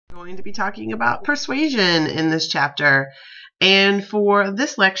going to be talking about persuasion in this chapter. And for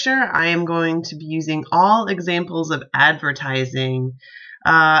this lecture, I am going to be using all examples of advertising.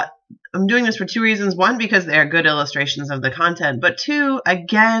 I'm doing this for two reasons. One, because they are good illustrations of the content. But two,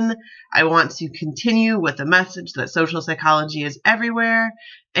 again, I want to continue with the message that social psychology is everywhere.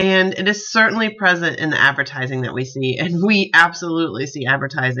 And it is certainly present in the advertising that we see. And we absolutely see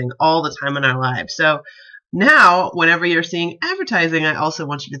advertising all the time in our lives. So now, whenever you're seeing advertising, I also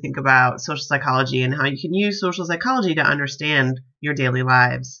want you to think about social psychology and how you can use social psychology to understand your daily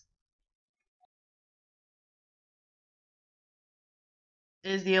lives.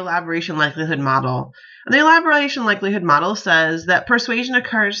 Is the elaboration likelihood model. And the elaboration likelihood model says that persuasion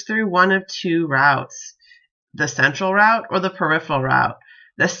occurs through one of two routes, the central route or the peripheral route.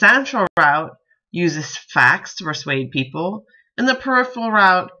 The central route uses facts to persuade people, and the peripheral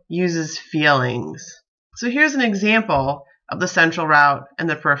route uses feelings. So here's an example of the central route and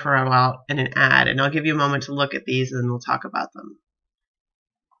the peripheral route in an ad, and I'll give you a moment to look at these and we'll talk about them.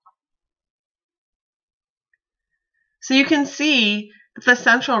 So you can see that the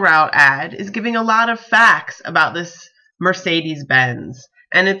central route ad is giving a lot of facts about this Mercedes-Benz,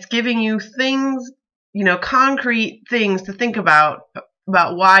 and it's giving you things, concrete things to think about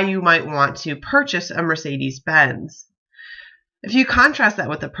why you might want to purchase a Mercedes-Benz. If you contrast that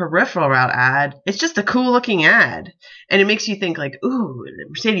with the peripheral route ad, it's just a cool looking ad. And it makes you think like, ooh, the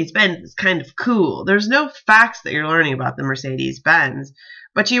Mercedes-Benz is kind of cool. There's no facts that you're learning about the Mercedes-Benz,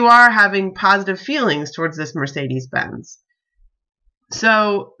 but you are having positive feelings towards this Mercedes-Benz.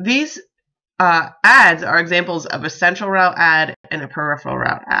 So these ads are examples of a central route ad and a peripheral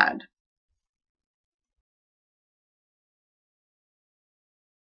route ad.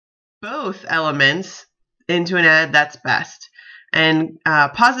 Both elements into an ad, that's best. And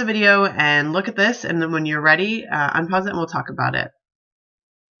pause the video and look at this, and then when you're ready, unpause it and we'll talk about it.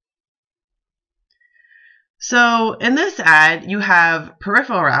 So in this ad, you have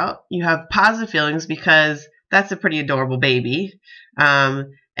peripheral route, you have positive feelings because that's a pretty adorable baby.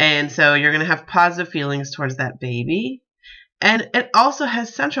 And so you're going to have positive feelings towards that baby. And it also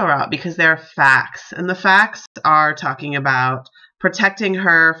has central route because there are facts. And the facts are talking about protecting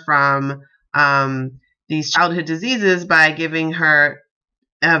her from these childhood diseases by giving her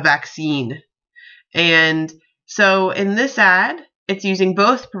a vaccine. And so in this ad, it's using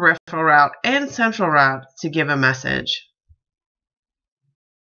both peripheral route and central route to give a message.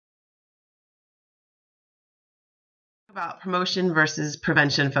 About promotion versus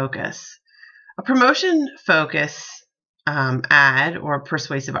prevention focus. A promotion focus ad or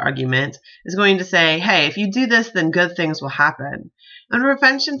persuasive argument is going to say, hey, if you do this, then good things will happen. And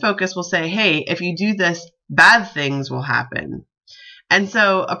prevention focus will say, hey, if you do this, bad things will happen. And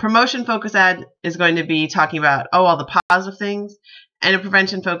so a promotion focus ad is going to be talking about, all the positive things, and a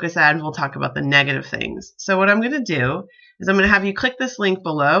prevention focus ad will talk about the negative things. So what I'm going to do is I'm going to have you click this link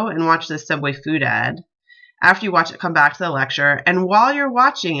below and watch this Subway food ad. After you watch it, come back to the lecture. And while you're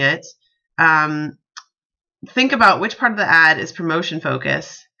watching it, think about which part of the ad is promotion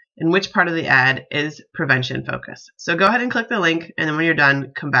focus and which part of the ad is prevention focus. So go ahead and click the link, and then when you're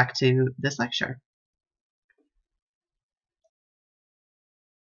done, come back to this lecture.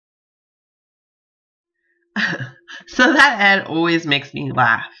 So that ad always makes me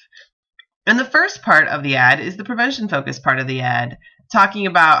laugh. And the first part of the ad is the prevention focus part of the ad, talking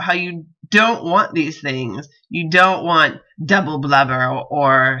about how you don't want these things. You don't want double blubber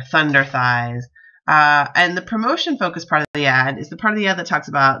or thunder thighs. And the promotion focus part of the ad is the part of the ad that talks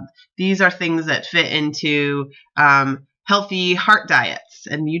about these are things that fit into healthy heart diets,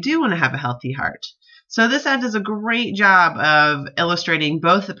 and you do want to have a healthy heart. So this ad does a great job of illustrating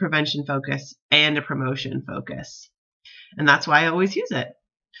both the prevention focus and a promotion focus, and that's why I always use it.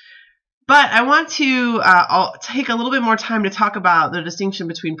 But I want to I'll take a little bit more time to talk about the distinction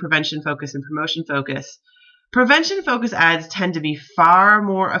between prevention focus and promotion focus. Prevention focus ads tend to be far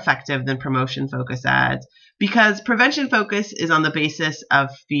more effective than promotion focus ads because prevention focus is on the basis of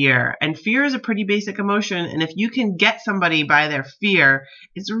fear, and fear is a pretty basic emotion, and if you can get somebody by their fear,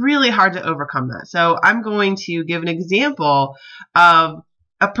 it's really hard to overcome that. So I'm going to give an example of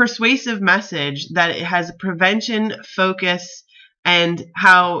a persuasive message that it has a prevention focus, and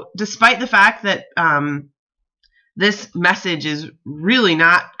how despite the fact that this message is really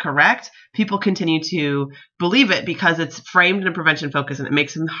not correct, people continue to believe it because it's framed in a prevention focus, and it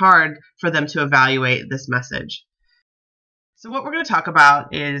makes it hard for them to evaluate this message. So what we're going to talk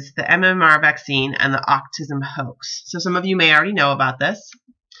about is the MMR vaccine and the autism hoax. So some of you may already know about this.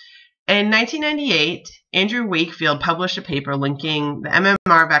 In 1998, Andrew Wakefield published a paper linking the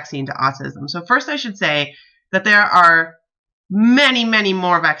MMR vaccine to autism. So first I should say that there are many, many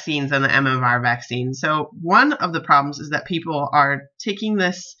more vaccines than the MMR vaccine. So one of the problems is that people are taking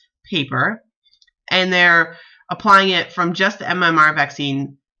this paper and they're applying it from just the MMR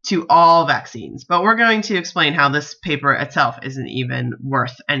vaccine to all vaccines. But we're going to explain how this paper itself isn't even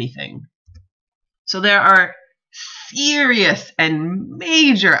worth anything. So there are serious and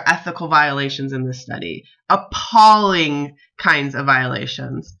major ethical violations in this study, appalling kinds of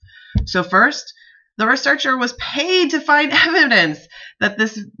violations. So first, the researcher was paid to find evidence that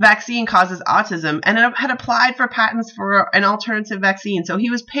this vaccine causes autism and had applied for patents for an alternative vaccine. So he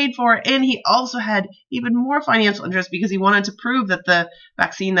was paid for it, and he also had even more financial interest because he wanted to prove that the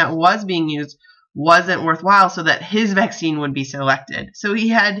vaccine that was being used wasn't worthwhile so that his vaccine would be selected. So he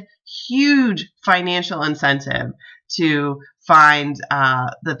had huge financial incentive to find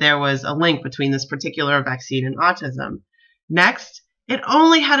that there was a link between this particular vaccine and autism. Next, it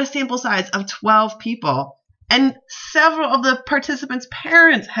only had a sample size of 12 people, and several of the participants'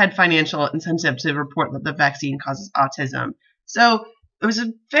 parents had financial incentive to report that the vaccine causes autism. So it was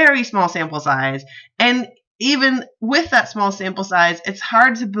a very small sample size, and even with that small sample size, it's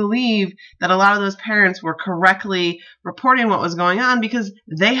hard to believe that a lot of those parents were correctly reporting what was going on because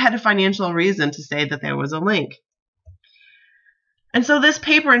they had a financial reason to say that there was a link. And so this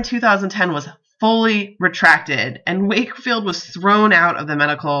paper in 2010 was fully retracted, and Wakefield was thrown out of the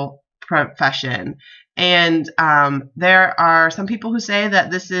medical profession. And there are some people who say that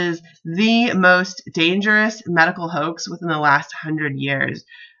this is the most dangerous medical hoax within the last 100 years.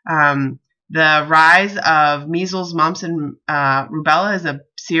 The rise of measles, mumps, and rubella is a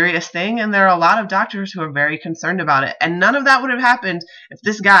serious thing, and there are a lot of doctors who are very concerned about it. And none of that would have happened if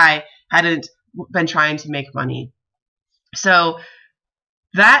this guy hadn't been trying to make money. So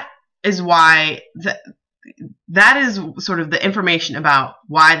that is why that is sort of the information about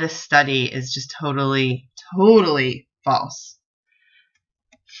why this study is just totally false.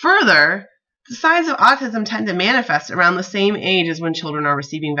 Further, the signs of autism tend to manifest around the same age as when children are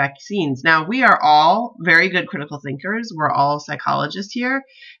receiving vaccines. Now, we are all very good critical thinkers. We're all psychologists here,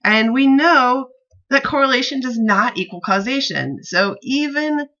 and we know that correlation does not equal causation. So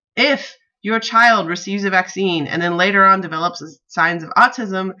even if your child receives a vaccine and then later on develops signs of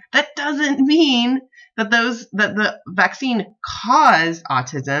autism, that doesn't mean that the vaccine caused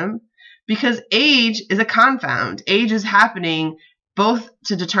autism, because age is a confound. Age is happening both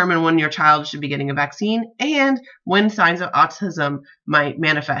to determine when your child should be getting a vaccine and when signs of autism might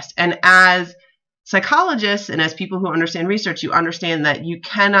manifest. And as psychologists and as people who understand research, you understand that you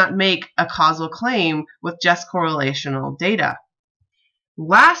cannot make a causal claim with just correlational data.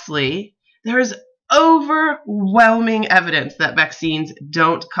 Lastly, there is overwhelming evidence that vaccines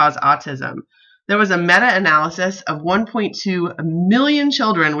don't cause autism. There was a meta-analysis of 1.2 million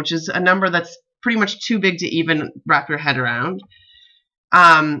children, which is a number that's pretty much too big to even wrap your head around,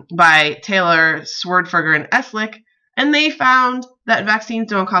 by Taylor, Swerdberger, and Eslick, and they found that vaccines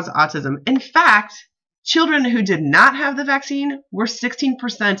don't cause autism. In fact, children who did not have the vaccine were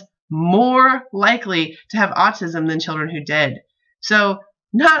 16% more likely to have autism than children who did. So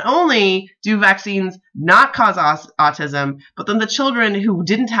not only do vaccines not cause autism, but then the children who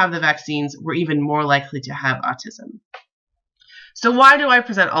didn't have the vaccines were even more likely to have autism. So why do I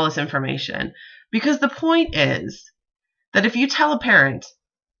present all this information? Because the point is that if you tell a parent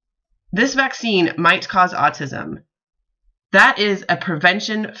this vaccine might cause autism, that is a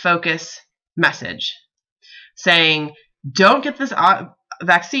prevention focus message saying, don't get this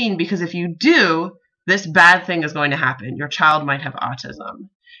vaccine because if you do, this bad thing is going to happen. Your child might have autism.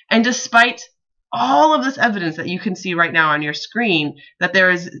 And despite all of this evidence that you can see right now on your screen, that there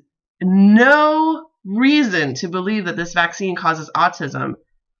is no reason to believe that this vaccine causes autism,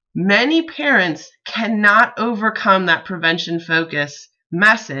 many parents cannot overcome that prevention focus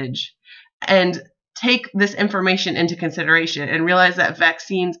message and take this information into consideration and realize that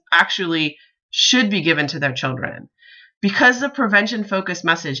vaccines actually should be given to their children. Because the prevention focus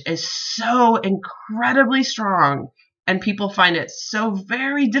message is so incredibly strong and people find it so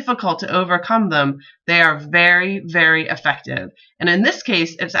very difficult to overcome them, they are very, very effective. And in this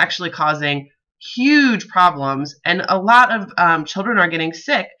case, it's actually causing huge problems, and a lot of children are getting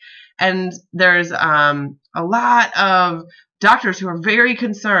sick. And there's a lot of doctors who are very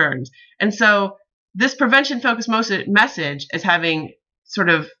concerned. And so this prevention focus message is having sort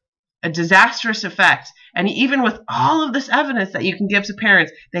of a disastrous effect. And even with all of this evidence that you can give to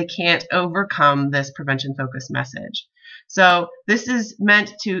parents, they can't overcome this prevention focus message. So this is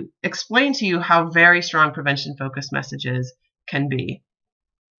meant to explain to you how very strong prevention focus messages can be.